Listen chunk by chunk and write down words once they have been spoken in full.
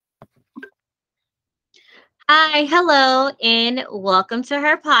Hi, hello, and welcome to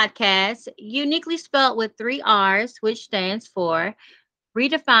her podcast, uniquely spelled with three R's, which stands for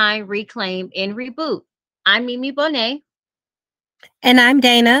Redefine, Reclaim, and Reboot. I'm Mimi Bonet. And I'm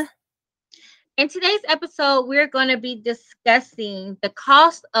Dana. In today's episode, we're going to be discussing the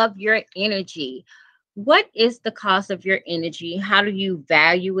cost of your energy. What is the cost of your energy? How do you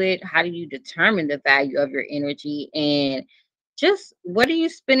value it? How do you determine the value of your energy? And just what are you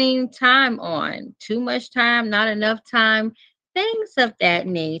spending time on? Too much time, not enough time, things of that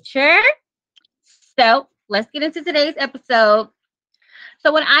nature. So let's get into today's episode.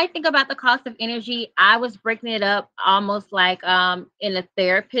 So when I think about the cost of energy, I was breaking it up almost like in a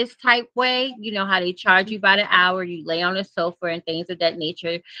therapist type way. You know how they charge you by the hour, you lay on a sofa and things of that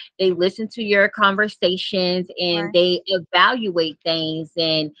nature. They listen to your conversations and Right. they evaluate things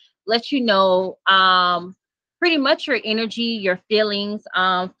and let you know pretty much your energy, your feelings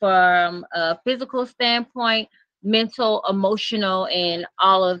from a physical standpoint, mental, emotional, and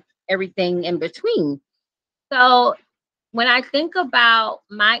all of everything in between. So when I think about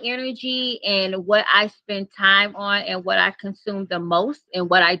my energy and what I spend time on and what I consume the most and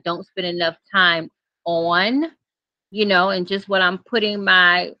what I don't spend enough time on, and just what I'm putting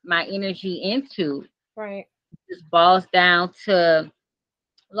my energy into, Right. just boils down to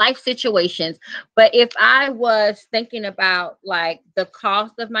life situations. But if I was thinking about like the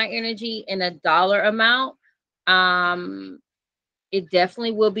cost of my energy in a dollar amount, um it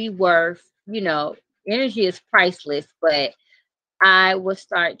definitely will be worth, energy is priceless, but I would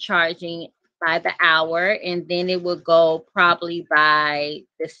start charging by the hour and then it would go probably by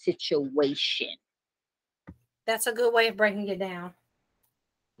the situation. That's a good way of breaking it down.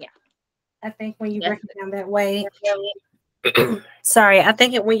 Yeah. I think when you That's break it down that way, sorry, I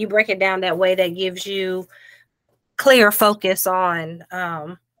think when you break it down that way, that gives you clear focus on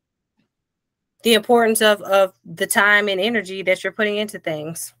the importance of the time and energy that you're putting into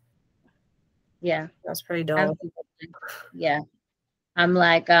things. yeah. That's pretty dope. Absolutely. Yeah. I'm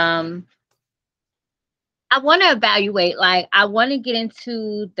like, I want to evaluate, like I want to get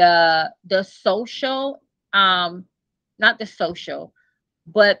into the social, um, not the social,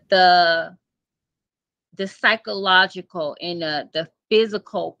 but the psychological and the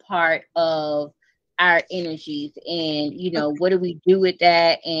physical part of our energies and what do we do with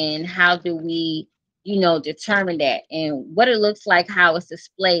that and how do we determine that and what it looks like, how it's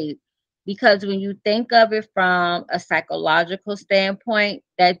displayed, because when you think of it from a psychological standpoint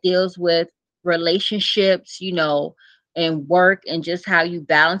that deals with relationships, and work and just how you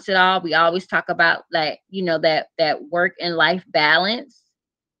balance it all, we always talk about like that work and life balance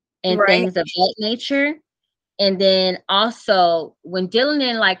and Right. things of that nature. And then also when dealing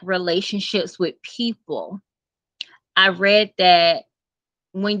in like relationships with people, I read that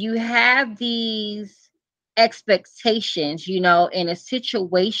when you have these expectations, in a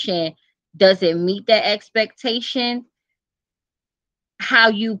situation doesn't meet that expectation, how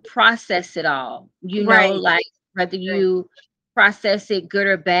you process it all, Right. like whether you process it good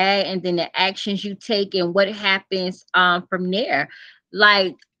or bad, and then the actions you take and what happens from there.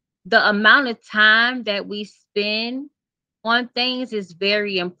 Like the amount of time that we spend on things is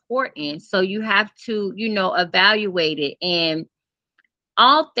very important. So you have to, evaluate it. And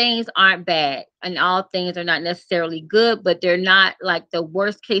all things aren't bad and all things are not necessarily good, but they're not like the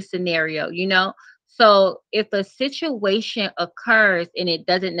worst case scenario. So if a situation occurs and it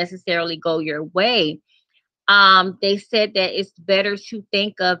doesn't necessarily go your way, they said that it's better to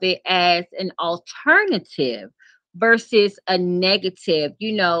think of it as an alternative versus a negative.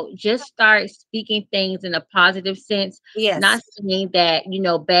 Just start speaking things in a positive sense, Yes. not saying that,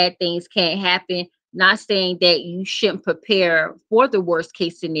 bad things can't happen, not saying that you shouldn't prepare for the worst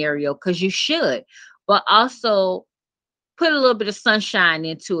case scenario because you should, but also put a little bit of sunshine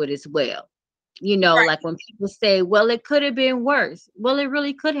into it as well. Like when people say, well, it could have been worse. Well, it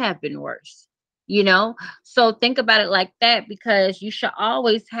really could have been worse. You know, so think about it like that because you should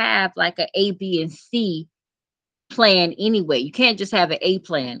always have like a A, B, and C plan anyway. You can't just have an A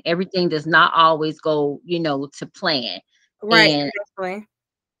plan. Everything does not always go, to plan. Right. And Exactly.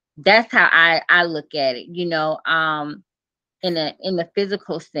 that's how I look at it, in the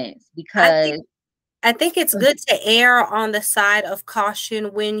physical sense I think because I think it's good to err on the side of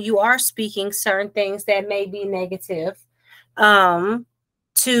caution when you are speaking certain things that may be negative. Um,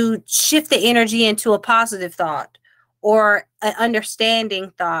 to shift the energy into a positive thought or an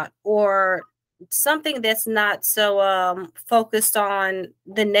understanding thought or something that's not so focused on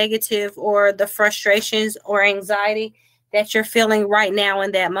the negative or the frustrations or anxiety that you're feeling right now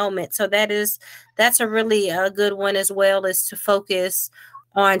in that moment. So that's a really good one as well, is to focus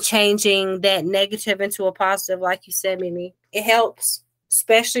on changing that negative into a positive, like you said, Mimi. It helps,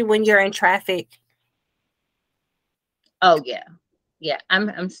 especially when you're in traffic. Oh yeah. Yeah. I'm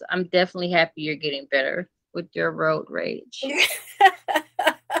definitely happy you're getting better with your road rage.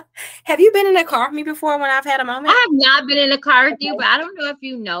 Have you been in a car with me before when I've had a moment? I have not been in a car with you, but I don't know if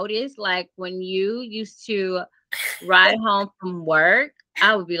you noticed, like when you used to ride home from work,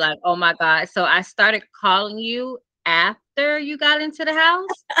 I would be like, oh my God. So I started calling you after you got into the house.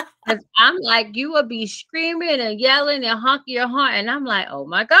 Because I'm like, you would be screaming and yelling and honking your horn. And I'm like, oh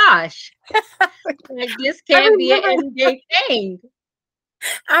my gosh. Like this can't be an everyday thing.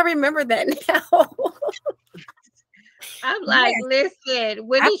 I remember that now. I'm like, listen,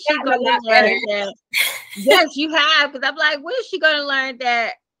 when is she going to learn that? Yes, you have. Because I'm like, when is she going to learn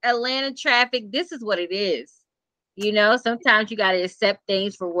that Atlanta traffic, this is what it is? You know, sometimes you got to accept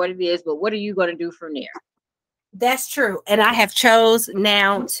things for what it is, but what are you going to do from there? That's true. And I have chose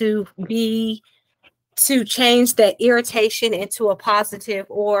now to change that irritation into a positive,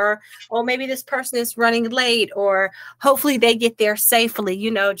 or maybe this person is running late, or hopefully they get there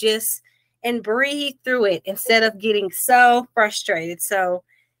safely, just and breathe through it instead of getting so frustrated. So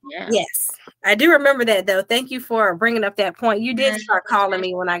yes, I do remember that though. Thank you for bringing up that point. You did start calling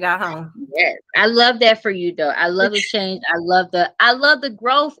me when I got home. Yes, I love that for you though. I love the change. I love the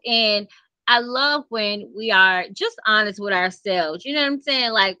growth, and I love when we are just honest with ourselves. You know what I'm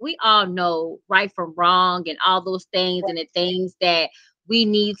saying? Like we all know right from wrong and all those things and the things that we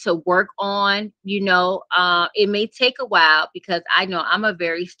need to work on. It may take a while because I know I'm a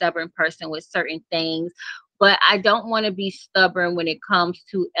very stubborn person with certain things, but I don't want to be stubborn when it comes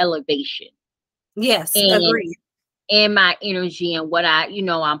to elevation. Yes, agreed. And my energy and what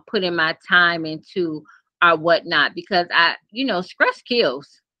I'm putting my time into or whatnot, because stress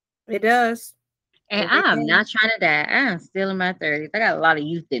kills. It does. And I'm not trying to die. I'm still in my 30s. I got a lot of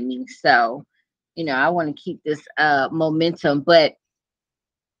youth in me. So, I want to keep this momentum. But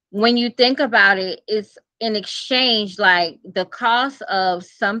when you think about it, it's in exchange, like the cost of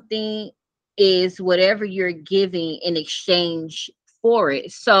something is whatever you're giving in exchange for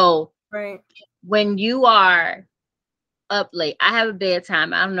it. So when you are up late, I have a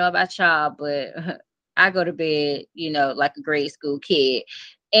bedtime. I don't know about y'all, but I go to bed, like a grade school kid.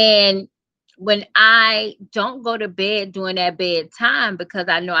 And when I don't go to bed during that bedtime because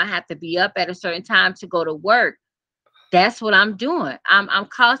I know I have to be up at a certain time to go to work, that's what I'm doing. I'm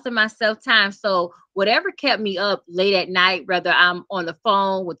costing myself time. So whatever kept me up late at night, whether I'm on the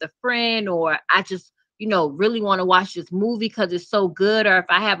phone with a friend or I just, really want to watch this movie because it's so good, or if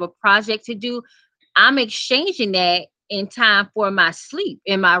I have a project to do, I'm exchanging that in time for my sleep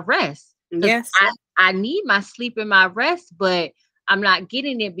and my rest. Yes. I need my sleep and my rest, but I'm not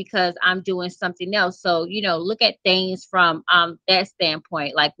getting it because I'm doing something else. So, look at things from that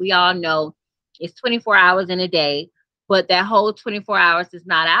standpoint. Like we all know it's 24 hours in a day, but that whole 24 hours is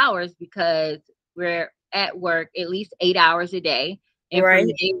not ours because we're at work at least 8 hours a day. And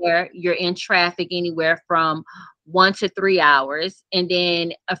from there, you're in traffic anywhere from 1 to 3 hours. And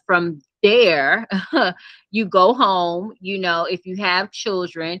then from there, you go home, if you have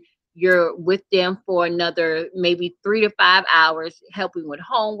children, you're with them for another maybe 3 to 5 hours, helping with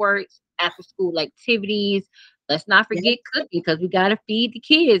homework, after school activities. Let's not forget cooking because we got to feed the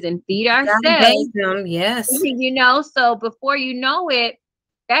kids and feed ourselves. Yes. So before you know it,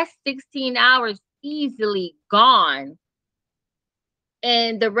 that's 16 hours easily gone.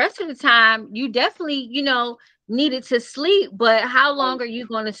 And the rest of the time, you definitely, needed to sleep. But how long are you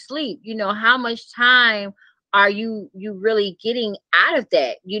going to sleep? How much time are you really getting out of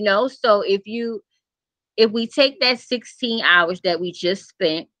that? So if we take that 16 hours that we just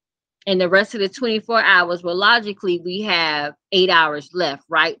spent and the rest of the 24 hours, well, logically we have 8 hours left,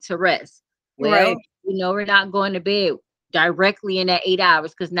 right, to rest. Well, we're not going to bed directly in that 8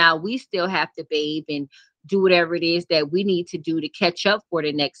 hours because now we still have to bathe and do whatever it is that we need to do to catch up for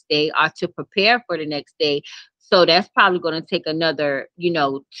the next day or to prepare for the next day. So that's probably going to take another,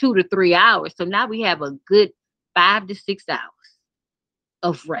 2 to 3 hours. So now we have a good 5 to 6 hours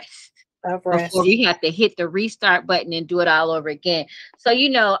of rest before we have to hit the restart button and do it all over again. So,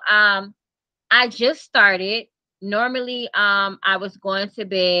 I just started. Normally, I was going to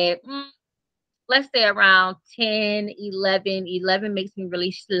bed, let's say around 10, 11. 11 makes me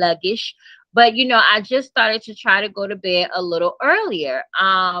really sluggish. But, I just started to try to go to bed a little earlier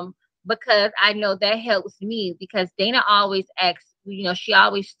because I know that helps me, because Dana always asks, she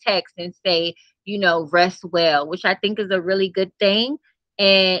always texts and say, rest well, which I think is a really good thing.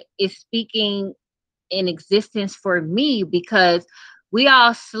 And it's speaking in existence for me because we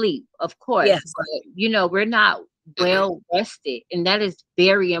all sleep, of course. Yes. But, we're not well rested. And that is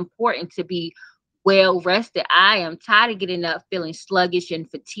very important, to be well rested. I am tired of getting up feeling sluggish and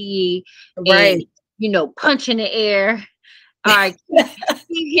fatigued and, Right. punching the air. Or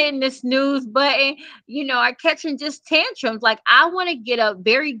keep hitting the snooze button, or catching just tantrums. Like, I want to get up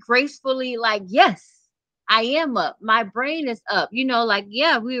very gracefully, like, yes, I am up. My brain is up, like,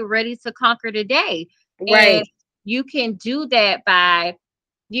 yeah, we were ready to conquer the day. And Right. you can do that by,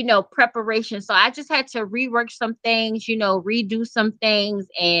 preparation. So I just had to rework some things, redo some things.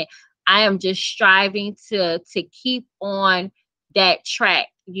 And I am just striving to keep on that track.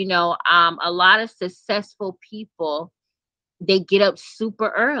 A lot of successful people, they get up super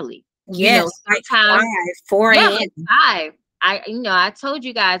early. Yes, like Sometimes, 5, 4 yeah, a.m. like 5. I told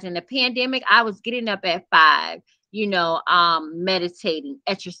you guys in the pandemic, I was getting up at 5, meditating,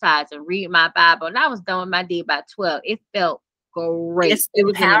 exercising, reading my Bible, and I was done with my day by 12. It felt great. It's It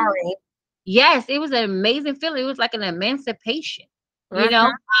was empowering. yes, it was an amazing feeling. It was like an emancipation, you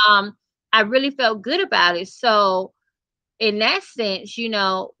know. Mhm. Um, I really felt good about it. So in that sense,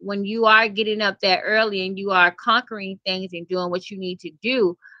 when you are getting up that early and you are conquering things and doing what you need to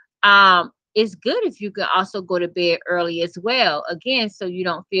do, it's good if you can also go to bed early as well. Again, so you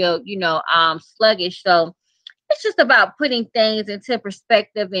don't feel, sluggish. So it's just about putting things into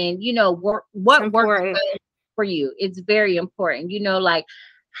perspective and, It's what works important. best for you. It's very important. Like,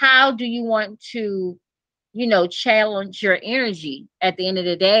 how do you want to, challenge your energy at the end of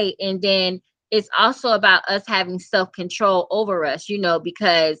the day? And then it's also about us having self-control over us,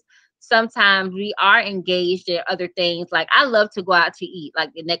 because sometimes we are engaged in other things. Like, I love to go out to eat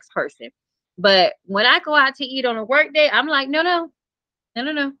like the next person. But when I go out to eat on a work day, I'm like, no, no, no,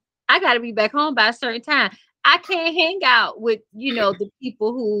 no, no. I got to be back home by a certain time. I can't hang out with, the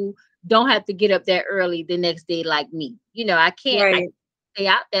people who don't have to get up that early the next day like me. I can't Right. stay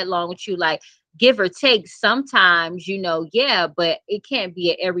out that long with you. Like, give or take sometimes, yeah, but it can't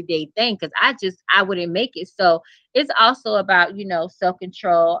be an everyday thing, because I wouldn't make it. So it's also about,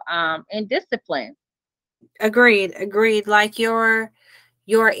 self-control and discipline. Agreed. Agreed. Like your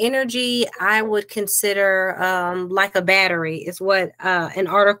energy, I would consider like a battery, is what an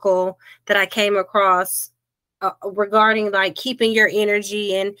article that I came across regarding like keeping your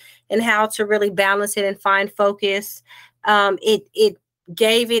energy and how to really balance it and find focus. It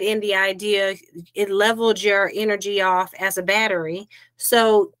gave it in the idea, it leveled your energy off as a battery.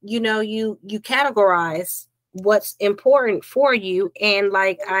 So you categorize what's important for you. And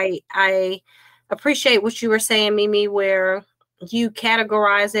like I appreciate what you were saying, Mimi, where you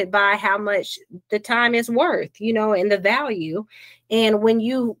categorize it by how much the time is worth, and the value. And when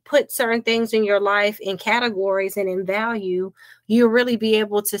you put certain things in your life in categories and in value, you'll really be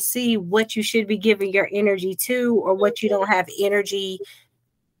able to see what you should be giving your energy to, or what you don't have energy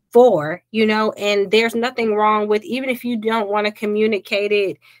for, and there's nothing wrong with, even if you don't want to communicate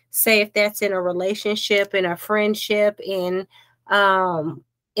it, say if that's in a relationship, in a friendship, in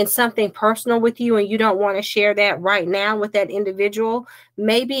something personal with you, and you don't want to share that right now with that individual,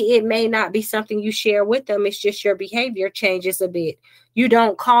 maybe it may not be something you share with them. It's just your behavior changes a bit. You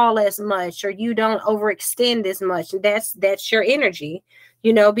don't call as much, or you don't overextend as much. That's your energy,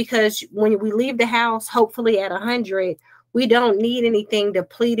 because when we leave the house, hopefully at 100, we don't need anything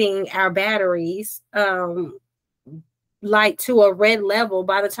depleting our batteries like to a red level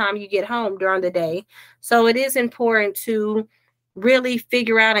by the time you get home during the day. So it is important to really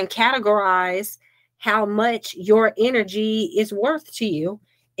figure out and categorize how much your energy is worth to you.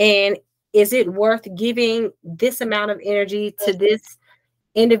 And is it worth giving this amount of energy to this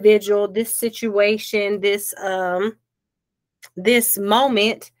individual, this situation, this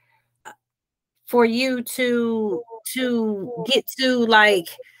moment, for you to get to, like,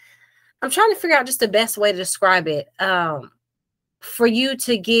 I'm trying to figure out just the best way to describe it. For you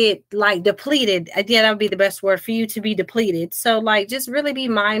to get like depleted, yeah, that would be the best word, for you to be depleted. So like, just really be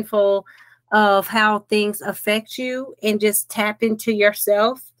mindful of how things affect you, and just tap into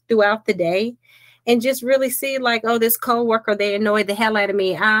yourself throughout the day, and just really see like, oh, this coworker, they annoyed the hell out of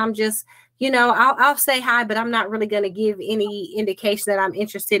me. I'm just, I'll say hi, but I'm not really going to give any indication that I'm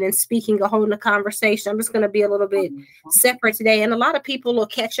interested in speaking or holding a conversation. I'm just going to be a little bit separate today. And a lot of people will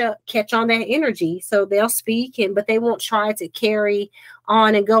catch on that energy. So they'll speak, but they won't try to carry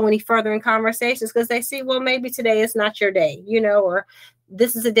on and go any further in conversations, because they see, well, maybe today is not your day, or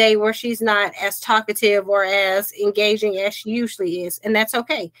this is a day where she's not as talkative or as engaging as she usually is. And that's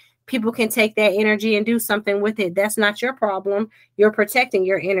okay. People can take that energy and do something with it. That's not your problem. You're protecting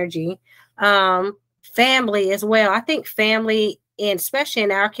your energy. Family as well. I think family, and especially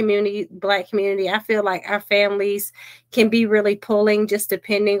in our community, Black community, I feel like our families can be really pulling, just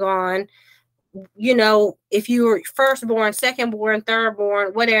depending on you know, if you're firstborn, secondborn,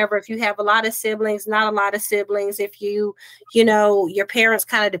 thirdborn, whatever, if you have a lot of siblings, not a lot of siblings, if you know, your parents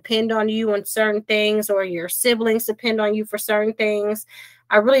kind of depend on you on certain things, or your siblings depend on you for certain things,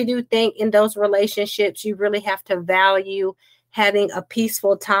 I really do think in those relationships, you really have to value having a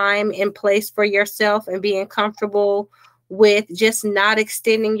peaceful time in place for yourself and being comfortable with just not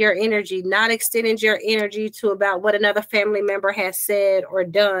extending your energy, to about what another family member has said or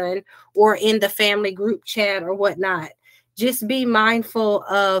done, or in the family group chat or whatnot. Just be mindful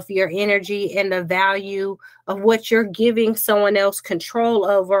of your energy and the value of what you're giving someone else control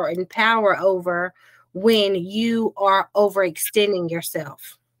over and power over when you are overextending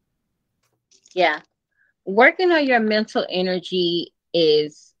yourself. Yeah. Working on your mental energy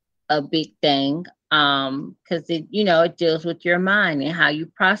is a big thing, because it, you know, it deals with your mind and how you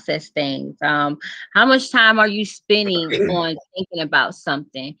process things. How much time are you spending on thinking about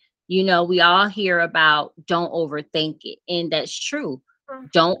something? You know, we all hear about don't overthink it, and that's true.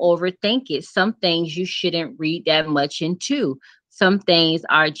 Don't overthink it. Some things you shouldn't read that much into. Some things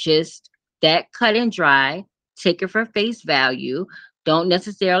are just that cut and dry. Take it for face value. Don't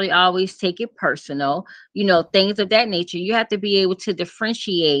necessarily always take it personal, you know, things of that nature. You have to be able to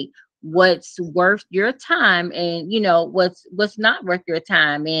differentiate what's worth your time and, you know, what's not worth your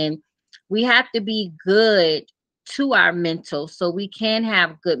time. And we have to be good to our mental so we can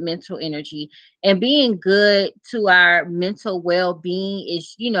have good mental energy. And being good to our mental well-being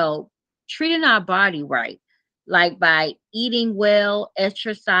is, you know, treating our body right, like by eating well,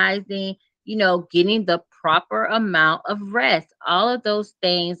 exercising, you know, getting the proper amount of rest. All of those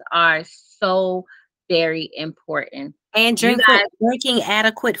things are so very important. And You guys, drinking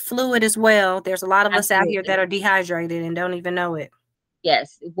adequate fluid as well. There's a lot of us out here that absolutely. are dehydrated and don't even know it.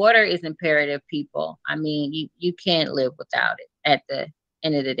 Yes, water is imperative, people. I mean, you can't live without it at the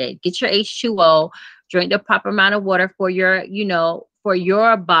end of the day. Get your H2O, drink the proper amount of water for your, you know, for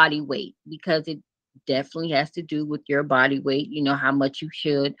your body weight, because it definitely has to do with your body weight, you know, how much you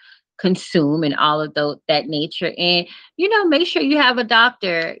should consume and all of those that nature. And, you know, make sure you have a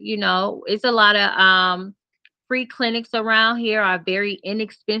doctor. You know, it's a lot of free clinics around here, are very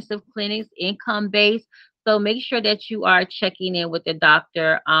inexpensive clinics, income based. So make sure that you are checking in with the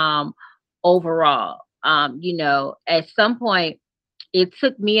doctor overall. You know, at some point, it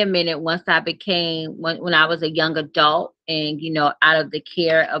took me a minute once I became when I was a young adult and, you know, out of the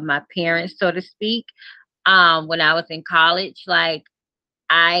care of my parents, so to speak. When I was in college, like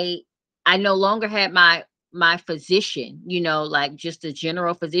I I no longer had my physician, you know, like just a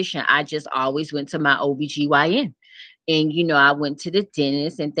general physician. I just always went to my OBGYN. And, you know, I went to the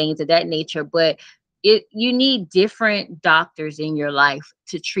dentist and things of that nature. But you need different doctors in your life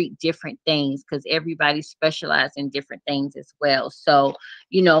to treat different things, because everybody specializes in different things as well. So,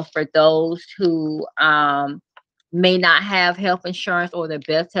 you know, for those who may not have health insurance or the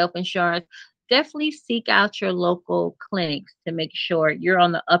best health insurance, definitely seek out your local clinics to make sure you're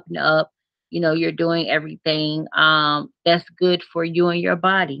on the up and up. You know, you're doing everything that's good for you and your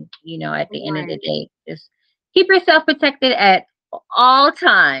body. You know, at the end of the Right. day, just keep yourself protected at all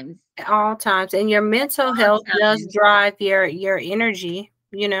times. At all times. And your mental All health does times. drive your energy,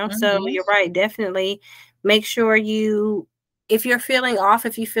 you know. So Hmm. you're right. Definitely make sure you, if you're feeling off,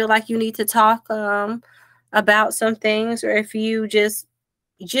 if you feel like you need to talk about some things, or if you just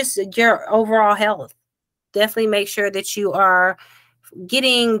your overall health, definitely make sure that you are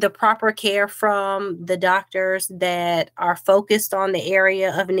getting the proper care from the doctors that are focused on the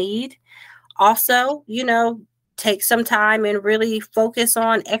area of need. Also, you know, take some time and really focus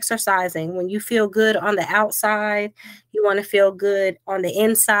on exercising. When you feel good on the outside, you want to feel good on the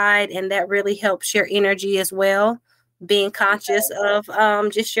inside, and that really helps your energy as well. Being conscious of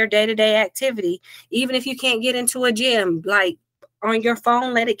just your day-to-day activity. Even if you can't get into a gym, like on your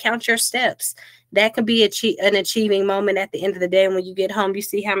phone, let it count your steps. That could be an achieving moment at the end of the day. And when you get home, you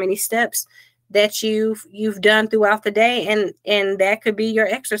see how many steps that you've done throughout the day, and that could be your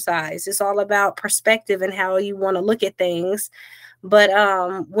exercise. It's all about perspective and how you want to look at things. But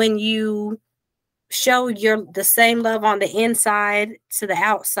when you show your the same love on the inside to the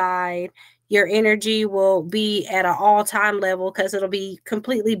outside, your energy will be at an all-time level, because it'll be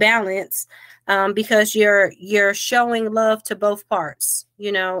completely balanced, because you're showing love to both parts,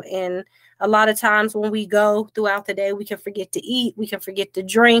 you know. And a lot of times when we go throughout the day, we can forget to eat, we can forget to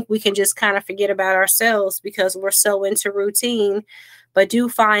drink, we can just kind of forget about ourselves because we're so into routine. But do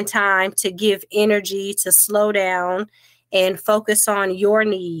find time to give energy, to slow down and focus on your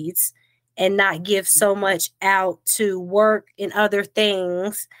needs, and not give so much out to work and other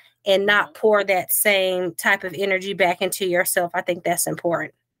things, and not pour that same type of energy back into yourself. I think that's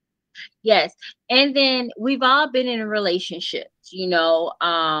important. Yes. And then we've all been in relationships,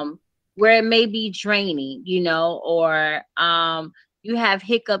 where it may be draining, or you have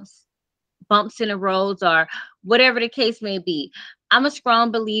hiccups, bumps in the roads, or whatever the case may be. I'm a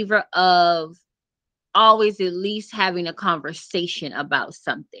strong believer of always at least having a conversation about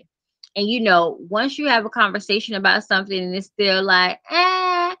something. And once you have a conversation about something and it's still like,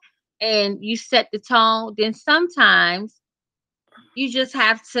 and you set the tone, then sometimes you just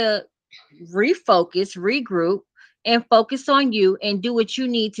have to refocus, regroup, and focus on you and do what you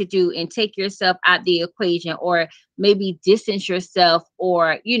need to do and take yourself out the equation, or maybe distance yourself,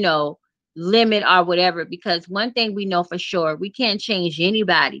 or limit or whatever. Because one thing we know for sure, we can't change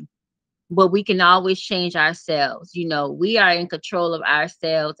anybody, but we can always change ourselves. We are in control of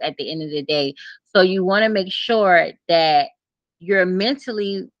ourselves at the end of the day. So you want to make sure that you're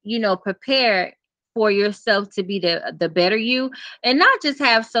mentally, prepared for yourself to be the better you, and not just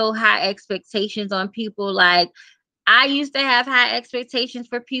have so high expectations on people. Like, I used to have high expectations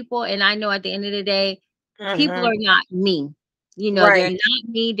for people, and I know at the end of the day, people are not me. They're Right. not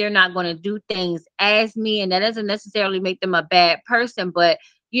me. They're not going to do things as me, and that doesn't necessarily make them a bad person, but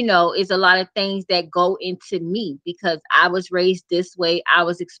it's a lot of things that go into me because I was raised this way. I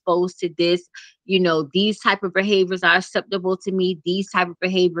was exposed to this. These type of behaviors are acceptable to me. These type of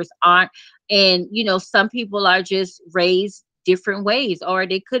behaviors aren't. And, some people are just raised different ways, or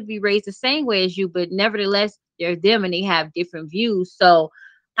they could be raised the same way as you, but nevertheless, they're them and they have different views. So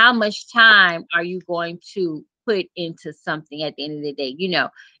how much time are you going to put into something at the end of the day?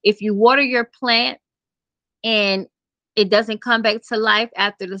 If you water your plant and it doesn't come back to life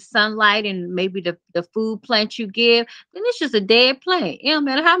after the sunlight and maybe the food plant you give, then it's just a dead plant. It don't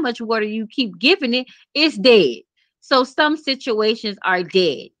matter how much water you keep giving it, it's dead. So some situations are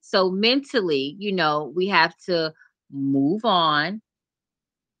dead. So mentally, we have to move on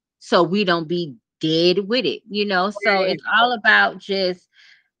so we don't be dead with it. So Right. it's all about just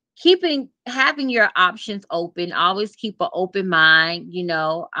having your options open. Always keep an open mind,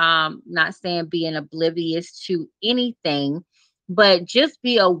 not saying being oblivious to anything, but just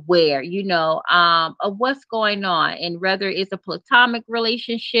be aware, of what's going on. And whether it's a platonic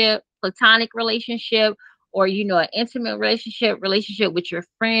relationship, or an intimate relationship with your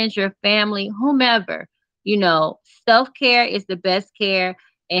friends, your family, whomever, self-care is the best care.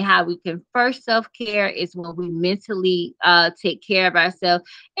 And how we can first self-care is when we mentally take care of ourselves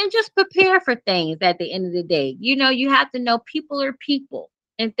and just prepare for things at the end of the day. You have to know people are people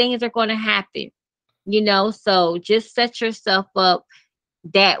and things are going to happen, so just set yourself up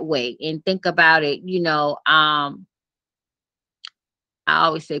that way and think about it, I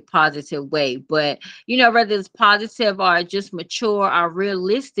always say positive way, but whether it's positive or just mature or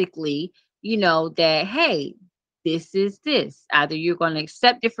realistically, that hey, this is this. Either you're going to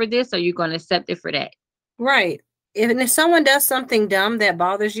accept it for this or you're going to accept it for that. Right. If someone does something dumb that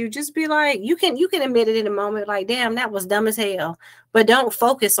bothers you, just be like, you can admit it in a moment, like, damn, that was dumb as hell. But don't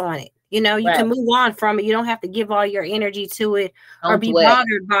focus on it. You Right. can move on from it. You don't have to give all your energy to it or Don't be dwell.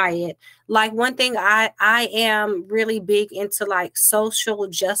 bothered by it. Like, one thing, I am really big into like social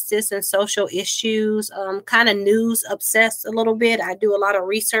justice and social issues, kind of news obsessed a little bit. I do a lot of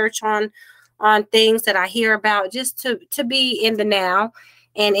research on things that I hear about, just to be in the now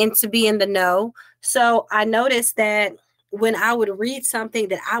and to be in the know. So I noticed that when I would read something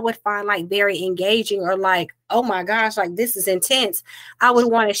that I would find like very engaging, or like, oh my gosh, like this is intense, I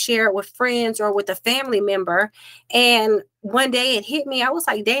would want to share it with friends or with a family member. And one day it hit me. I was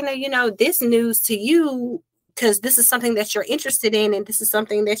like, Dana, this news to you, because this is something that you're interested in, and this is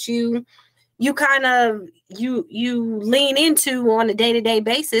something that you kind of you lean into on a day-to-day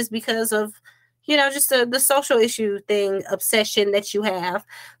basis because of just the social issue thing, obsession that you have.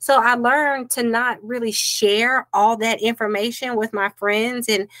 So I learned to not really share all that information with my friends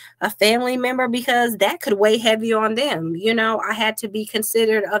and a family member, because that could weigh heavy on them. I had to be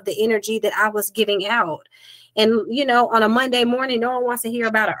considerate of the energy that I was giving out. And on a Monday morning, no one wants to hear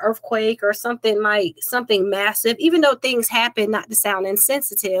about an earthquake or something massive, even though things happen, not to sound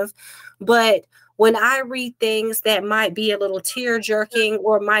insensitive. But when I read things that might be a little tear jerking,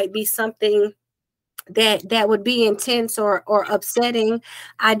 or might be something that would be intense or upsetting,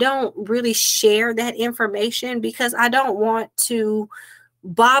 I don't really share that information, because I don't want to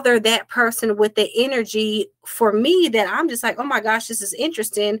bother that person with the energy for me that I'm just like, oh my gosh, this is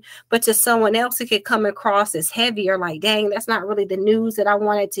interesting. But to someone else, it could come across as heavier, like, dang, that's not really the news that I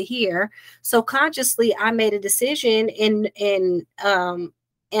wanted to hear. So consciously, I made a decision, and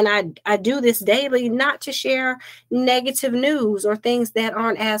I do this daily, not to share negative news or things that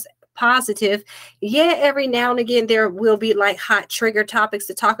aren't as positive. Yeah, every now and again there will be like hot trigger topics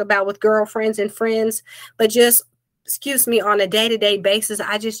to talk about with girlfriends and friends, but just excuse me, on a day-to-day basis,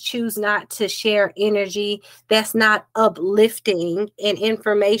 I just choose not to share energy that's not uplifting and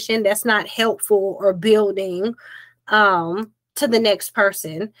information that's not helpful or building to the next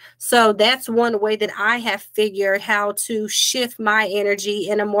person. So that's one way that I have figured how to shift my energy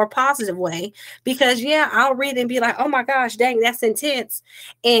in a more positive way. Because yeah, I'll read and be like, oh my gosh, dang, that's intense.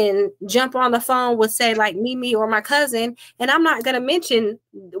 And jump on the phone with say like Mimi or my cousin. And I'm not gonna mention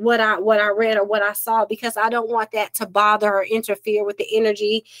what I read or what I saw because I don't want that to bother or interfere with the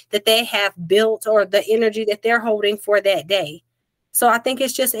energy that they have built or the energy that they're holding for that day. So I think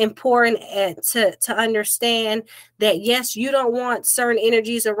it's just important to understand that, yes, you don't want certain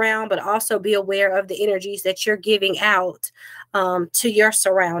energies around, but also be aware of the energies that you're giving out to your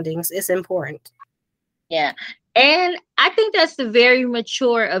surroundings. It's important. Yeah. And I think that's very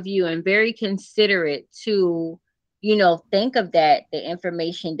mature of you and very considerate to, think of that, the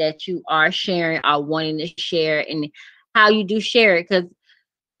information that you are sharing, are wanting to share, and how you do share it. Because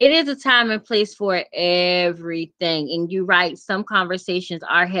it is a time and place for everything. And you're right, some conversations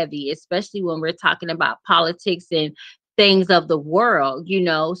are heavy, especially when we're talking about politics and things of the world,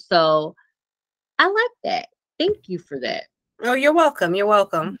 So I like that. Thank you for that. Oh, you're welcome. You're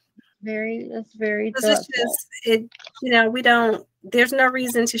welcome. That's very thoughtful. There's no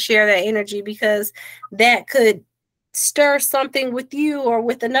reason to share that energy because that could stir something with you or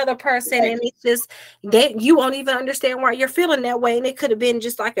with another person, and it's just that you won't even understand why you're feeling that way, and it could have been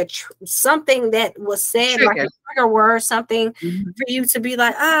just like something that was said, like a trigger word, something for you to be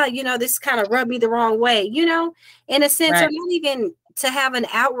like, this kind of rubbed me the wrong way, in a sense, or not even to have an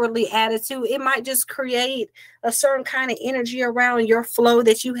outwardly attitude. It might just create a certain kind of energy around your flow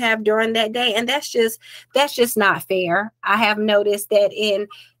that you have during that day, and that's just not fair. I have noticed that in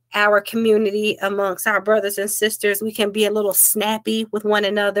our community, amongst our brothers and sisters, we can be a little snappy with one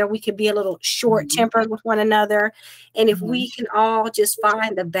another. We can be a little short-tempered with one another. And if we can all just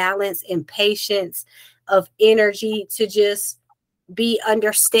find the balance and patience of energy to just be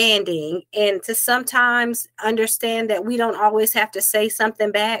understanding and to sometimes understand that we don't always have to say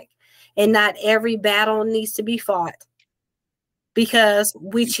something back, and not every battle needs to be fought. Because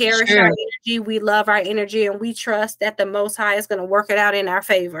we cherish our energy, we love our energy, and we trust that the Most High is going to work it out in our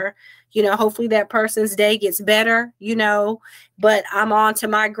favor. Hopefully that person's day gets better, but I'm on to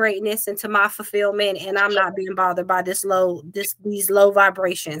my greatness and to my fulfillment, and I'm not being bothered by these low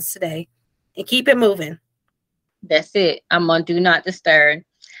vibrations today. And keep it moving. That's it. I'm on Do Not Disturb.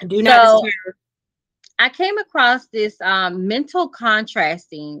 Do not disturb. I came across this mental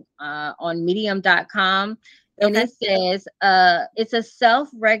contrasting on medium.com. And it says it's a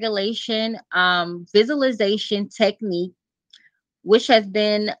self-regulation visualization technique, which has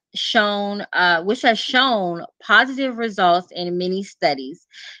shown positive results in many studies.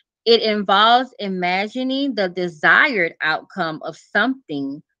 It involves imagining the desired outcome of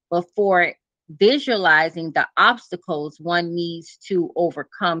something before visualizing the obstacles one needs to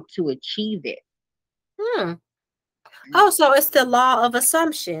overcome to achieve it. Oh, so it's the law of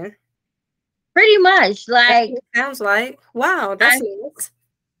assumption. Pretty much, like sounds like. Wow, that's nice.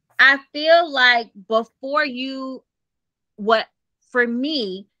 I feel like before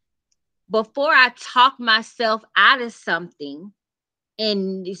I talk myself out of something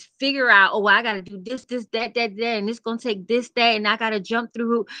and just figure out, I got to do this, that, and it's going to take this, that, and I got to jump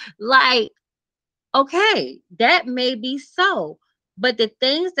through. Like, okay, that may be so, but the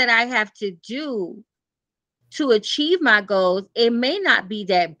things that I have to do to achieve my goals, it may not be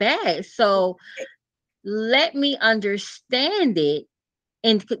that bad. So let me understand it.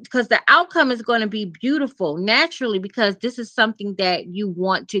 And because the outcome is going to be beautiful naturally, because this is something that you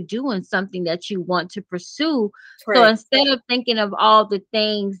want to do and something that you want to pursue. Correct. So instead of thinking of all the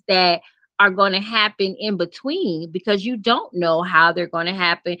things that are going to happen in between, because you don't know how they're going to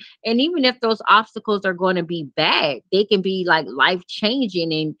happen. And even if those obstacles are going to be bad, they can be like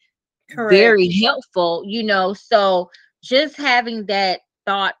life-changing and correct. Very helpful, so just having that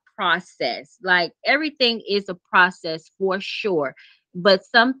thought process, like everything is a process for sure, but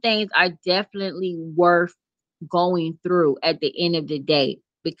some things are definitely worth going through at the end of the day,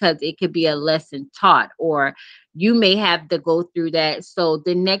 because it could be a lesson taught, or you may have to go through that so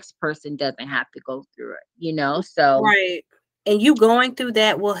the next person doesn't have to go through it, so right. And you going through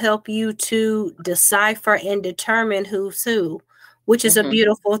that will help you to decipher and determine who's who, which is a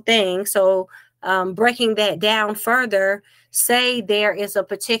beautiful thing. So breaking that down further, say there is a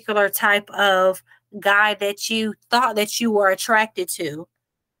particular type of guy that you thought that you were attracted to.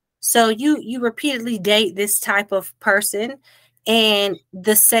 So you repeatedly date this type of person, and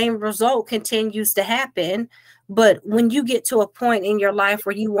the same result continues to happen. But when you get to a point in your life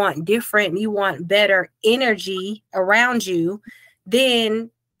where you want different, you want better energy around you, then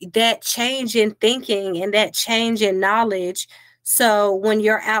that change in thinking and that change in knowledge. So when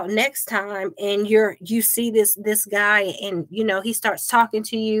you're out next time and you see this guy, and he starts talking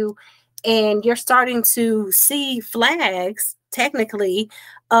to you, and you're starting to see flags technically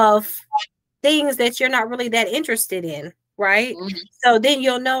of things that you're not really that interested in, right? Mhm. So then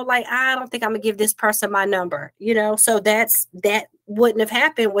you'll know, like, I don't think I'm gonna give this person my number, so that wouldn't have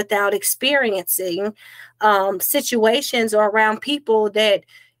happened without experiencing situations or around people that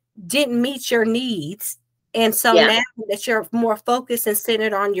didn't meet your needs. And so Yeah, now that you're more focused and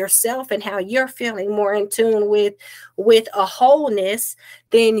centered on yourself and how you're feeling more in tune with a wholeness,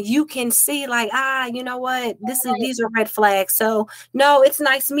 then you can see, like, you know what, these are red flags. So no, it's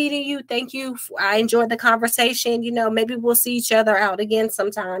nice meeting you. Thank you. I enjoyed the conversation. Maybe we'll see each other out again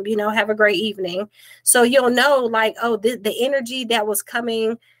sometime. Have a great evening. So you'll know, like, oh, the energy that was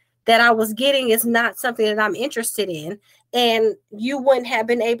coming, that I was getting, is not something that I'm interested in. And you wouldn't have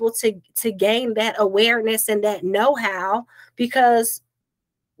been able to gain that awareness and that know-how, because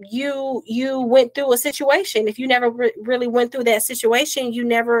you went through a situation. If you never really went through that situation, you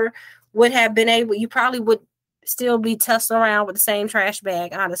never would have been able, you probably would still be tussling around with the same trash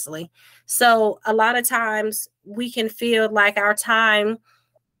bag, honestly. So a lot of times we can feel like our time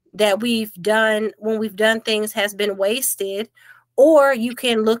that we've done when we've done things has been wasted, or you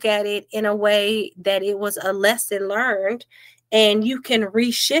can look at it in a way that it was a lesson learned, and you can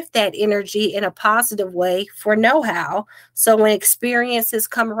reshift that energy in a positive way for know-how. So when experiences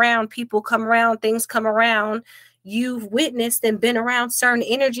come around, people come around, things come around, you've witnessed and been around certain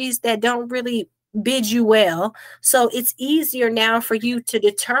energies that don't really bid you well. So it's easier now for you to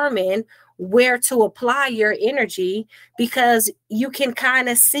determine where to apply your energy, because you can kind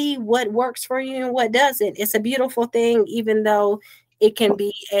of see what works for you and what doesn't. It's a beautiful thing, even though it can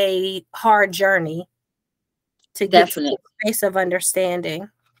be a hard journey to get to definitely, a place of understanding.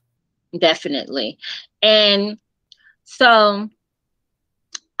 definitely. And so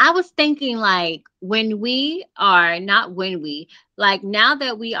I was thinking, like, like, now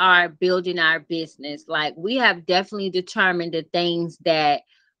that we are building our business, like, we have definitely determined the things that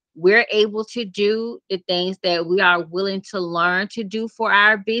we're able to do, the things that we are willing to learn to do for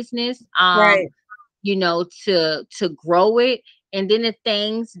our business, Right. to grow it. And then the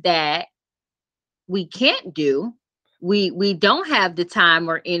things that we can't do, we don't have the time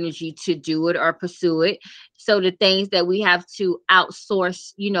or energy to do it or pursue it. So the things that we have to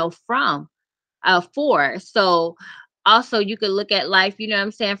outsource, from for. So also you could look at life, what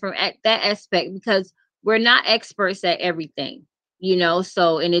I'm saying, from that aspect, because we're not experts at everything,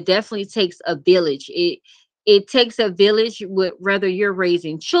 so, and it definitely takes a village. It takes a village, with whether you're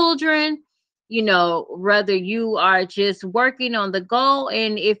raising children, whether you are just working on the goal,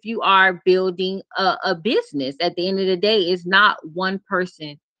 and if you are building a business. At the end of the day, it's not one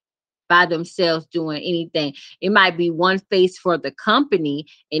person by themselves doing anything. It might be one face for the company,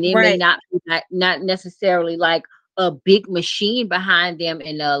 and it may Right. not be not necessarily like a big machine behind them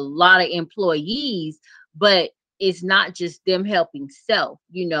and a lot of employees, but it's not just them helping self,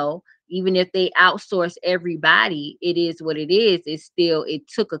 even if they outsource everybody, it is what it is. It's still, it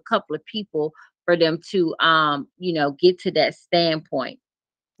took a couple of people for them to get to that standpoint.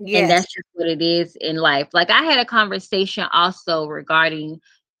 And Yes. that's just what it is in life. Like, I had a conversation also regarding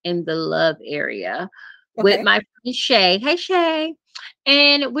in the love area with Okay. my friend Shay. Hey Shay.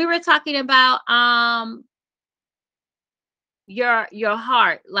 And we were talking about your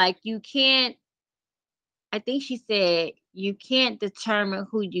heart. Like, you can't, I think she said, you can't determine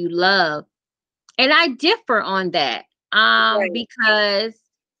who you love. And I differ on that. Right. Because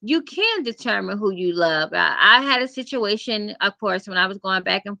you can determine who you love. I had a situation, of course, when I was going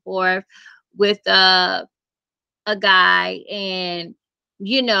back and forth with a guy, and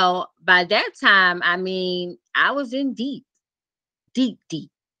by that time, I mean, I was in deep, deep, deep,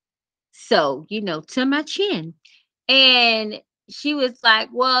 so, to my chin. And she was like,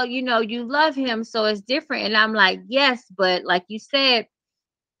 well, you love him, so it's different. And I'm like, yes, but like you said,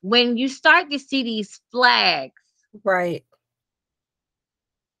 when you start to see these flags, Right.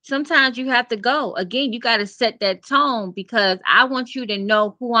 sometimes you have to go. Again, you got to set that tone, because I want you to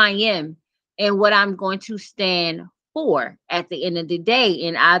know who I am and what I'm going to stand for at the end of the day.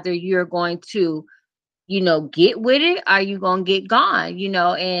 And either you're going to, get with it, or you going to get gone, and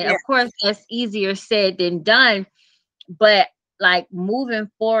Yeah. of course that's easier said than done. But like, moving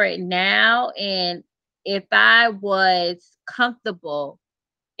forward now, and if I was comfortable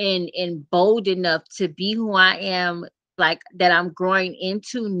and bold enough to be who I am like that I'm growing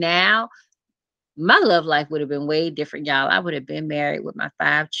into now, my love life would have been way different, y'all. I would have been married with my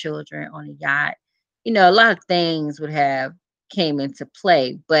 5 children on a yacht. A lot of things would have came into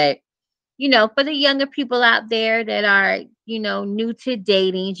play. But, for the younger people out there that are, new to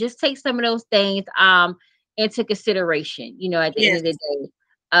dating, just take some of those things into consideration, at the end of the Yes.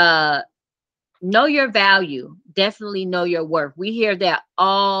 day. Know your value. Definitely know your worth. We hear that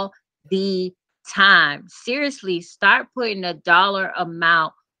all the time. Seriously, start putting a dollar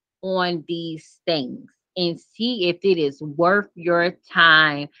amount on these things and see if it is worth your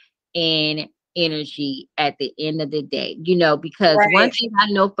time and energy at the end of the day. Because one Right. thing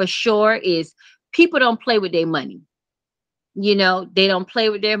I know for sure is people don't play with their money. They don't play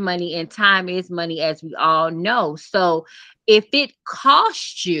with their money, and time is money, as we all know. So if it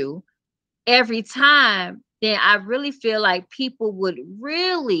costs you every time, then I really feel like people would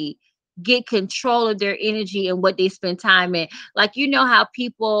really get control of their energy and what they spend time in. Like, how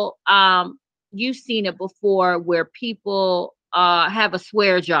people, you've seen it before where people have a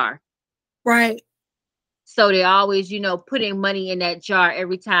swear jar. Right. So they always, putting money in that jar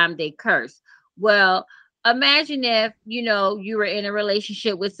every time they curse. Well, imagine if, you were in a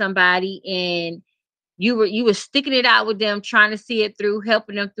relationship with somebody and you were sticking it out with them, trying to see it through,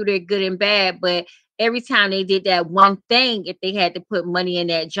 helping them through their good and bad. But every time they did that one thing, if they had to put money in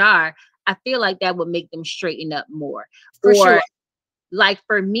that jar, I feel like that would make them straighten up more. For sure. Or like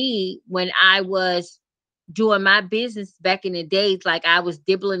for me, when I was doing my business back in the days, like I was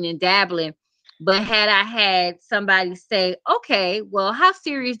dibbling and dabbling. But had I had somebody say, okay, well, how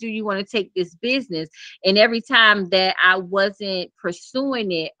serious do you want to take this business? And every time that I wasn't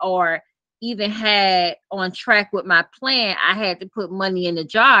pursuing it or even had on track with my plan, I had to put money in the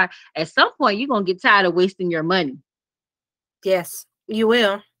jar. At some point, you're going to get tired of wasting your money. Yes, you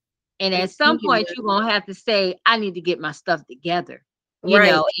will. And You at some point, will. you're going to have to say, I need to get my stuff together.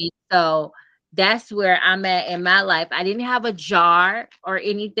 Right. And so that's where I'm at in my life. I didn't have a jar or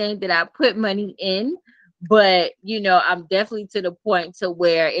anything that I put money in, but I'm definitely to the point to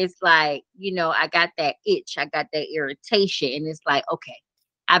where it's like, I got that itch, I got that irritation, and it's like, okay,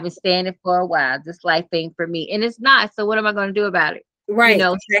 I've been standing for a while. This life ain't for me, and it's not. So what am I going to do about it? Right.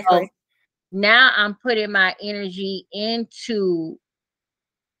 So Exactly. now I'm putting my energy into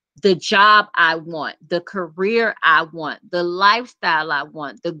the job I want, the career I want, the lifestyle I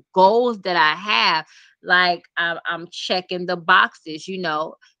want, the goals that I have. Like I'm checking the boxes,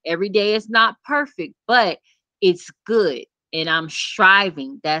 every day is not perfect, but it's good. And I'm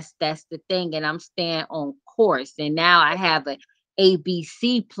striving. That's the thing. And I'm staying on course. And now I have an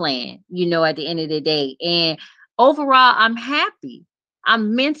ABC plan, at the end of the day. And overall, I'm happy.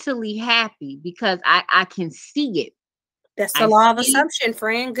 I'm mentally happy because I can see it. That's the I law of see. assumption,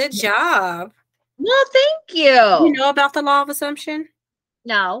 friend. Good job. Well, thank You you. know about the law of assumption?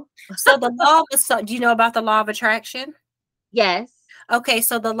 No. So the law of do you know about the law of attraction? Yes. Okay,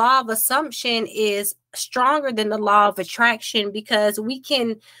 so the law of assumption is stronger than the law of attraction because we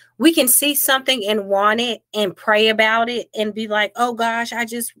can see something and want it and pray about it and be like, "Oh gosh, I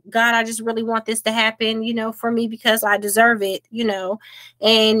just really want this to happen, for me because I deserve it,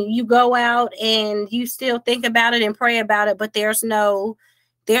 And you go out and you still think about it and pray about it, but there's no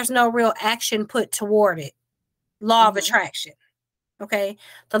real action put toward it. Law of Mm-hmm. attraction. Okay.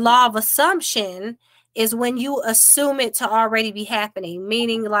 The law of assumption is when you assume it to already be happening,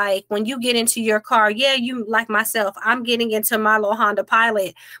 meaning like when you get into your car, yeah, you like myself, I'm getting into my little Honda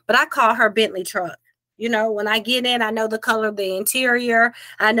Pilot, but I call her Bentley truck. When I get in, I know the color of the interior.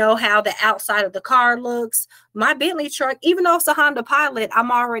 I know how the outside of the car looks. My Bentley truck, even though it's a Honda Pilot,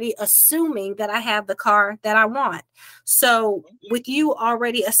 I'm already assuming that I have the car that I want. So with you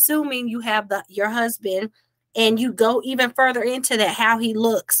already assuming you have your husband, and you go even further into that, how he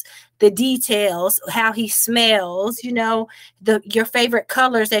looks, the details, how he smells, your favorite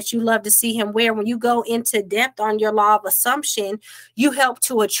colors that you love to see him wear. When you go into depth on your law of assumption, you help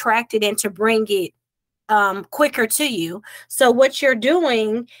to attract it and to bring it quicker to you. So what you're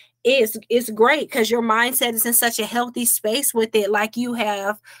doing is great because your mindset is in such a healthy space with it. Like you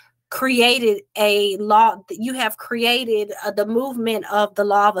have created a law, you have created the movement of the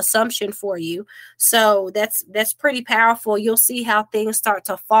law of assumption for you. So that's pretty powerful. You'll see how things start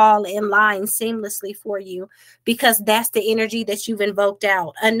to fall in line seamlessly for you because that's the energy that you've invoked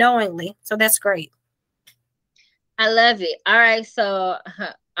out unknowingly. So that's great. I love it. All right. So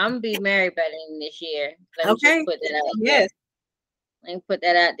I'm gonna be married by the end of this year. Let me just Okay. put that out there. Yes. Let me put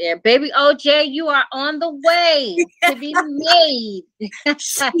that out there. Baby OJ, you are on the way to be made.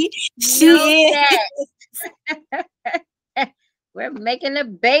 She is. We're making a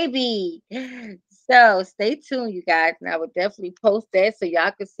baby. So stay tuned, you guys, and I will definitely post that so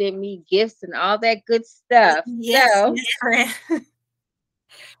y'all can send me gifts and all that good stuff. Yes, So yes, friend.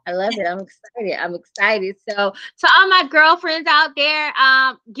 I love it. I'm excited. I'm excited. So to all my girlfriends out there,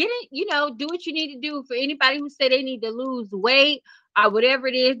 get it, do what you need to do. For anybody who say they need to lose weight or whatever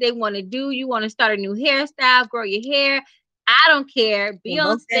it is they want to do, you want to start a new hairstyle, grow your hair. I don't care. Be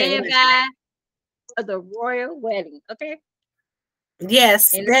on standby for the royal wedding. Okay.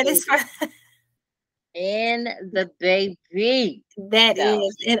 Yes, And that is fine. and the baby. That So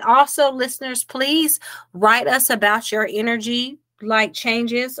is. And also, listeners, please write us about your energy like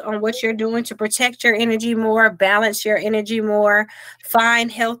changes on what you're doing to protect your energy more, balance your energy more,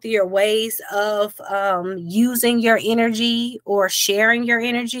 find healthier ways of using your energy or sharing your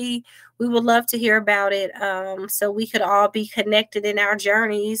energy. We would love to hear about it, so we could all be connected in our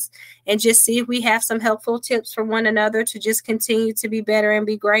journeys and just see if we have some helpful tips for one another to just continue to be better and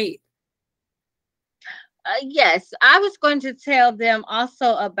be great. yes, I was going to tell them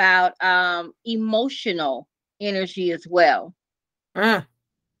also about emotional energy as well. Mm.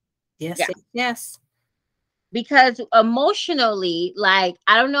 Yes, Yeah. yes, yes. Because emotionally, like,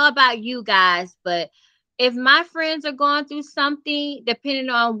 I don't know about you guys, but if my friends are going through something, depending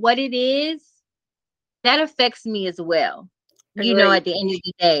on what it is, that affects me as well, Agree. at the end of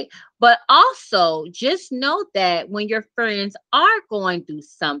the day. But also, just know that when your friends are going through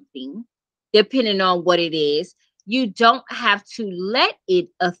something, depending on what it is, you don't have to let it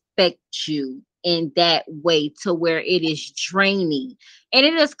affect you in that way to where it is draining. And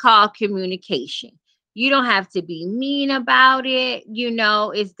it is called communication. You don't have to be mean about it.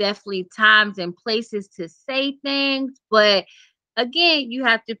 It's definitely times and places to say things, but again, you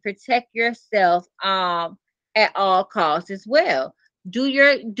have to protect yourself at all costs as well. Do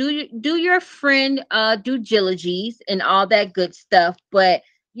your friend due diligence and all that good stuff, but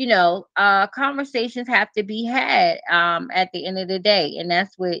conversations have to be had at the end of the day, and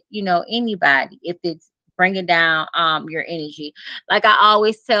that's with anybody. If it's bringing down your energy, like I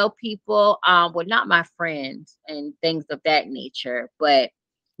always tell people, well, not my friends and things of that nature, but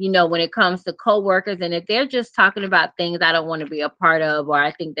when it comes to coworkers, and if they're just talking about things I don't want to be a part of, or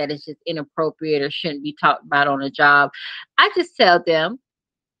I think that it's just inappropriate or shouldn't be talked about on a job, I just tell them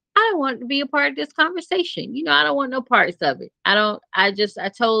I don't want to be a part of this conversation. I don't want no parts of it. I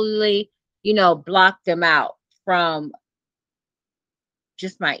totally, block them out from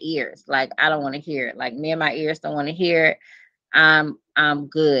just my ears. Like, I don't want to hear it. Like, me and my ears don't want to hear it. I'm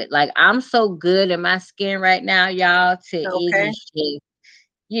good. Like, I'm so good in my skin right now, y'all, to it Okay. is just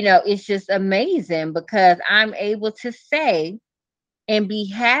it's just amazing because I'm able to say and be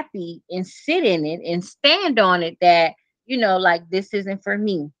happy and sit in it and stand on it that, like, this isn't for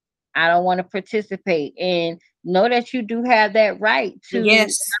me. I don't want to participate, and know that you do have that right to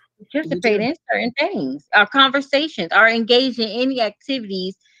Yes, you participate do. in certain things or conversations or engage in any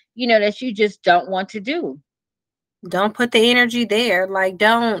activities, that you just don't want to do. Don't put the energy there. Like,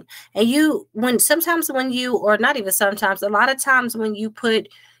 don't. And sometimes when you, or not even sometimes, a lot of times when you put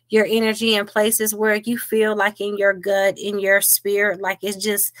your energy in places where you feel like in your gut, in your spirit, like it's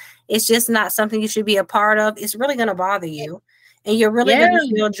just not something you should be a part of, it's really going to bother you. And you're really Yeah, going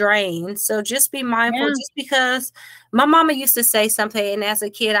to feel drained. So just be mindful. yeah. Just because my mama used to say something, and as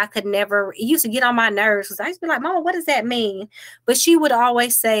a kid, I could never, it used to get on my nerves because I used to be like, Mama, what does that mean? But she would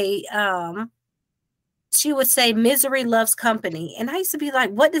always say, she would say misery loves company, and I used to be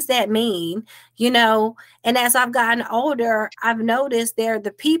like, what does that mean? And as I've gotten older, I've noticed they're the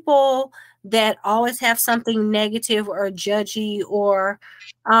people that always have something negative or judgy or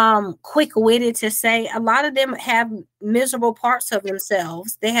quick-witted to say. A lot of them have miserable parts of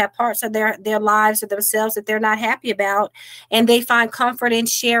themselves. They have parts of their lives or themselves that they're not happy about, and they find comfort in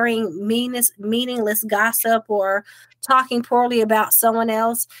sharing meaningless gossip or talking poorly about someone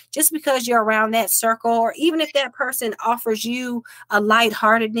else just because you're around that circle, or even if that person offers you a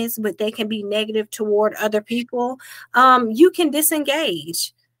lightheartedness, but they can be negative toward other people, you can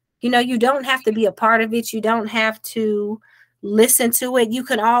disengage. You don't have to be a part of it. You don't have to listen to it. You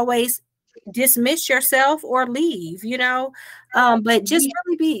can always dismiss yourself or leave, but just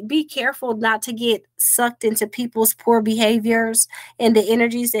really be careful not to get sucked into people's poor behaviors and the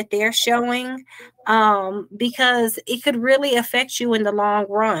energies that they're showing, because it could really affect you in the long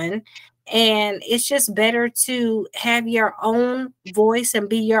run. And it's just better to have your own voice and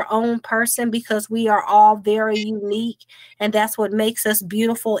be your own person, because we are all very unique, and that's what makes us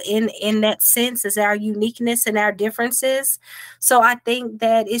beautiful in that sense, is our uniqueness and our differences. So I think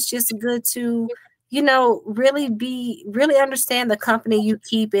that it's just good to really understand the company you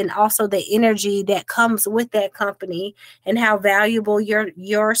keep, and also the energy that comes with that company, and how valuable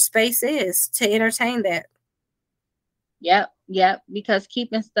your space is to entertain that. Yep. Because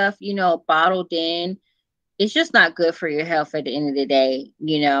keeping stuff, bottled in, it's just not good for your health at the end of the day.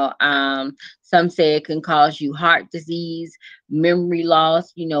 Some say it can cause you heart disease, memory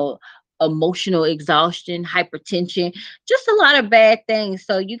loss, emotional exhaustion, hypertension, just a lot of bad things.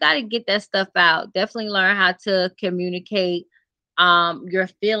 So you got to get that stuff out. Definitely learn how to communicate your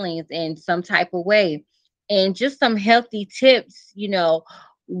feelings in some type of way. And just some healthy tips,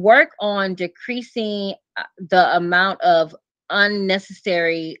 work on decreasing the amount of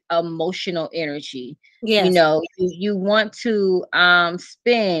unnecessary emotional energy. Yes. You want to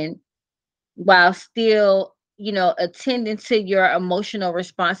spend while still attending to your emotional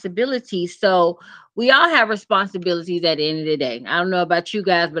responsibilities. So we all have responsibilities at the end of the day. I don't know about you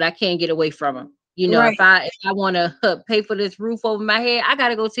guys, but I can't get away from them. Right. If I want to pay for this roof over my head, I got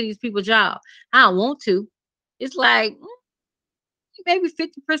to go to these people's job. I don't want to. It's like maybe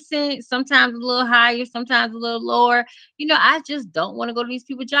 50%, sometimes a little higher, sometimes a little lower. I just don't want to go to these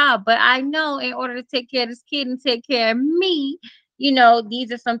people's job. But I know in order to take care of this kid and take care of me,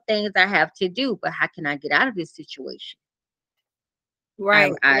 these are some things I have to do. But how can I get out of this situation?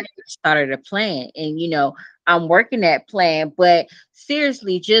 Right. I started a plan, and I'm working that plan. But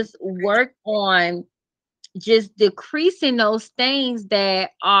seriously, just work on just decreasing those things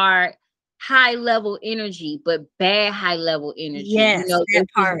that are high level energy, but bad high level energy. Yes, that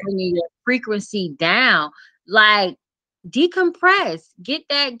Just part. bringing your frequency down. Like, decompress, get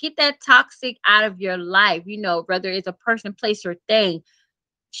that toxic out of your life. Whether it's a person, place, or thing,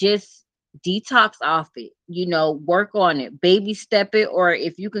 just detox off it. Work on it, baby step it, or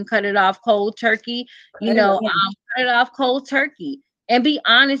if you can cut it off cold turkey, cut it off cold turkey. And be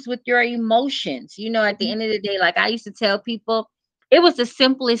honest with your emotions. At the end of the day, like I used to tell people, it was the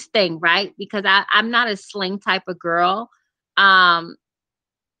simplest thing, right? Because I'm not a slang type of girl. Of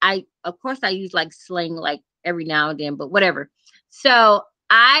course I use like slang like every now and then, but whatever. So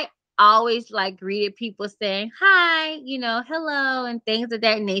I always like greeted people saying hi, hello, and things of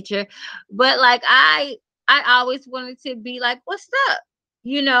that nature. But like I always wanted to be like, what's up?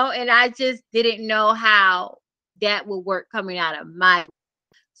 And I just didn't know how that would work coming out of my.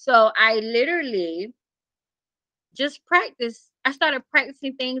 So I literally just practice. I started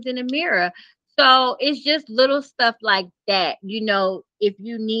practicing things in the mirror. So it's just little stuff like that. If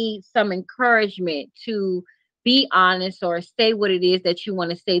you need some encouragement to be honest or say what it is that you want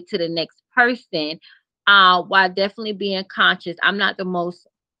to say to the next person, while definitely being conscious. I'm not the most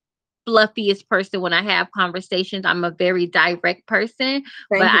fluffiest person when I have conversations. I'm a very direct person,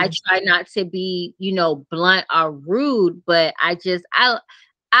 but I try not to be, blunt or rude. But I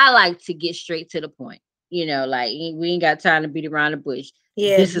like to get straight to the point. Like we ain't got time to beat around the bush.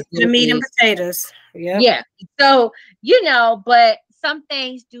 Yeah, This is the meat and potatoes. Yeah. So, but some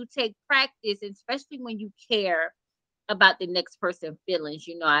things do take practice, especially when you care about the next person's feelings.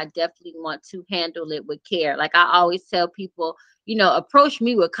 I definitely want to handle it with care. Like I always tell people, approach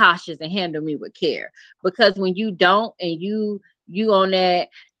me with caution and handle me with care. Because when you don't, and you on that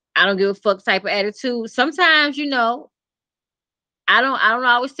I don't give a fuck type of attitude, sometimes, I don't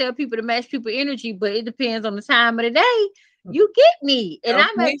always tell people to match people energy, but it depends on the time of the day. You get me. And I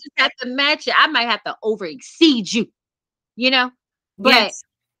might just have to match it. I might have to over exceed you, but Yes.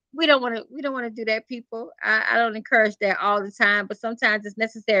 we don't want to do that, people. I don't encourage that all the time, but sometimes it's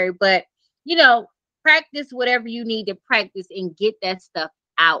necessary. But practice whatever you need to practice and get that stuff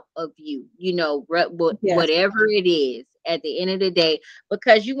out of you, whatever it is at the end of the day,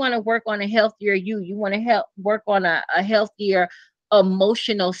 because you want to work on a healthier you want to work on a healthier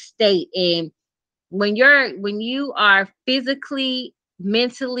emotional state. And when you are physically,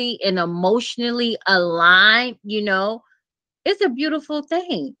 mentally, and emotionally aligned, it's a beautiful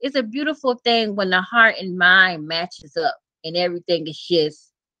thing. It's a beautiful thing when the heart and mind matches up and everything is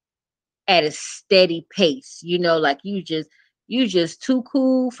just at a steady pace, like you just too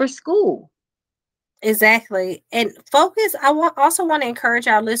cool for school. Exactly. And focus, also want to encourage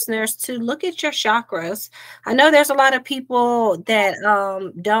our listeners to look at your chakras. I know there's a lot of people that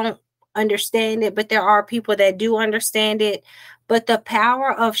don't understand it, but there are people that do understand it. But the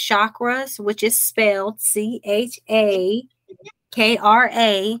power of chakras, which is spelled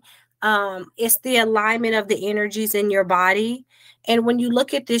CHAKRA, It's the alignment of the energies in your body. And when you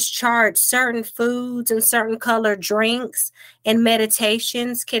look at this chart, certain foods and certain color drinks and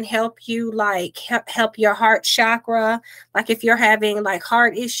meditations can help you, like help your heart chakra. Like if you're having like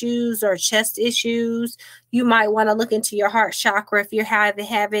heart issues or chest issues, you might want to look into your heart chakra. If you're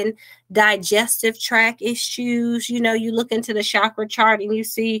having digestive tract issues, you know, you look into the chakra chart and you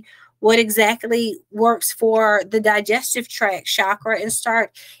see what exactly works for the digestive tract chakra, and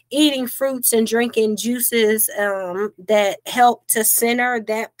start eating fruits and drinking juices that help to center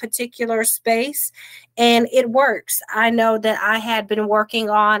that particular space. And it works. I know that I had been working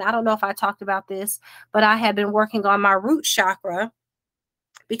on, I don't know if I talked about this, but I had been working on my root chakra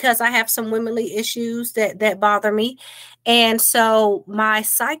because I have some womanly issues that bother me. And so my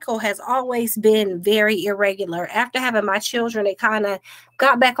cycle has always been very irregular. After having my children, it kind of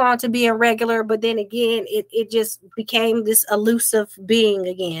got back on to being regular, but then again, it just became this elusive being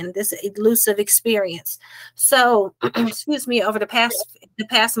again, this elusive experience. So, excuse me, over the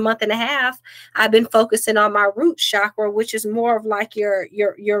past month and a half, I've been focusing on my root chakra, which is more of like your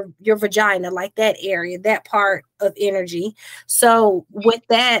vagina, like that area, that part of energy. So with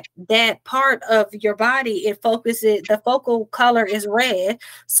that part of your body, it focuses, the focal color is red.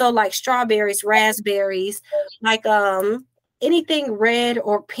 So like strawberries, raspberries, like anything red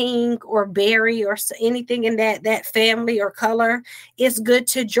or pink or berry or anything in that family or color is good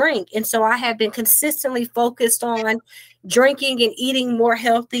to drink. And so I have been consistently focused on drinking and eating more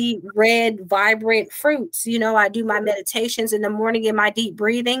healthy, red, vibrant fruits. You know, I do my meditations in the morning and my deep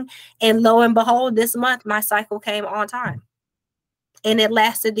breathing, and lo and behold, this month my cycle came on time. And it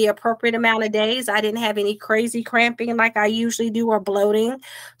lasted the appropriate amount of days. I didn't have any crazy cramping like I usually do, or bloating.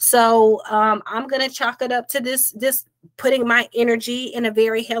 So I'm gonna chalk it up to this putting my energy in a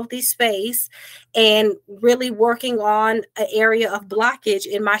very healthy space and really working on an area of blockage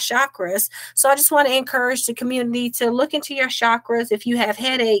in my chakras. So I just want to encourage the community to look into your chakras. If you have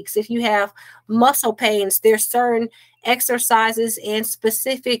headaches, if you have muscle pains, there's certain exercises and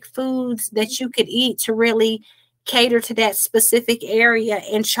specific foods that you could eat to really cater to that specific area,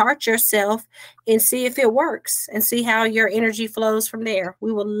 and chart yourself and see if it works and see how your energy flows from there.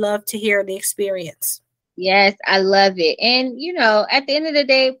 We would love to hear the experience. Yes, I love it. And you know, at the end of the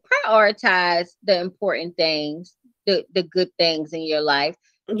day, prioritize the important things, the good things in your life.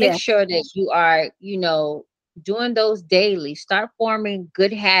 Make Yeah. sure that you are, you know, doing those daily. Start forming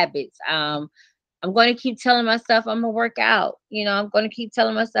good habits. I'm going to keep telling myself I'm going to work out. You know, I'm going to keep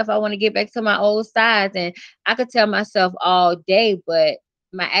telling myself I want to get back to my old size. And I could tell myself all day, but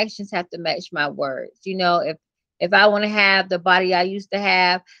my actions have to match my words. You know, if I want to have the body I used to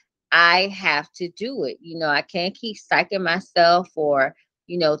have, I have to do it. You know, I can't keep psyching myself or,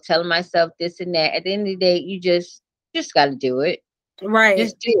 you know, telling myself this and that. At the end of the day, you just got to do it. Right.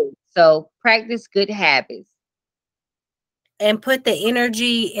 Just do it. So practice good habits. And put the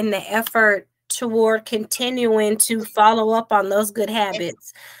energy and the effort toward continuing to follow up on those good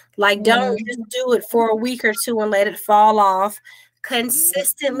habits. Like, don't just do it for a week or two and let it fall off.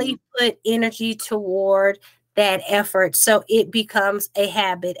 Consistently put energy toward that effort so it becomes a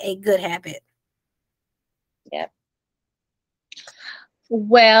habit, a good habit. Yep.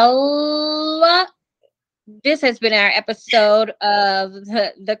 Well, this has been our episode of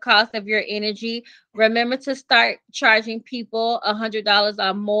the cost of your energy. Remember to start charging people $100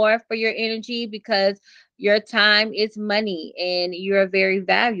 or more for your energy, because your time is money and you're very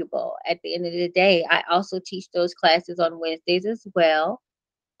valuable at the end of the day. I also teach those classes on Wednesdays as well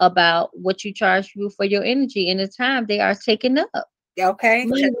about what you charge you for your energy and the time they are taking up. Okay.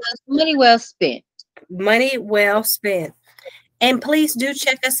 Money well spent. Money well spent. And please do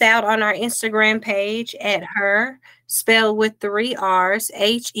check us out on our Instagram page at Her, spelled with 3 R's,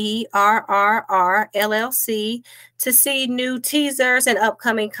 HERRRLLC, to see new teasers and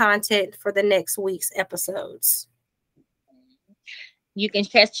upcoming content for the next week's episodes. You can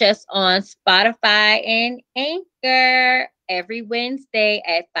catch us on Spotify and Anchor every Wednesday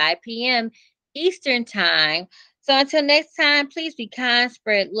at 5 p.m. Eastern Time. So until next time, please be kind,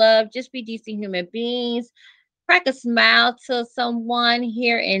 spread love, just be decent human beings. Crack a smile to someone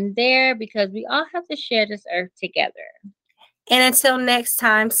here and there, because we all have to share this earth together. And until next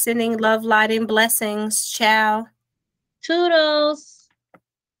time, sending love, light, and blessings. Ciao. Toodles.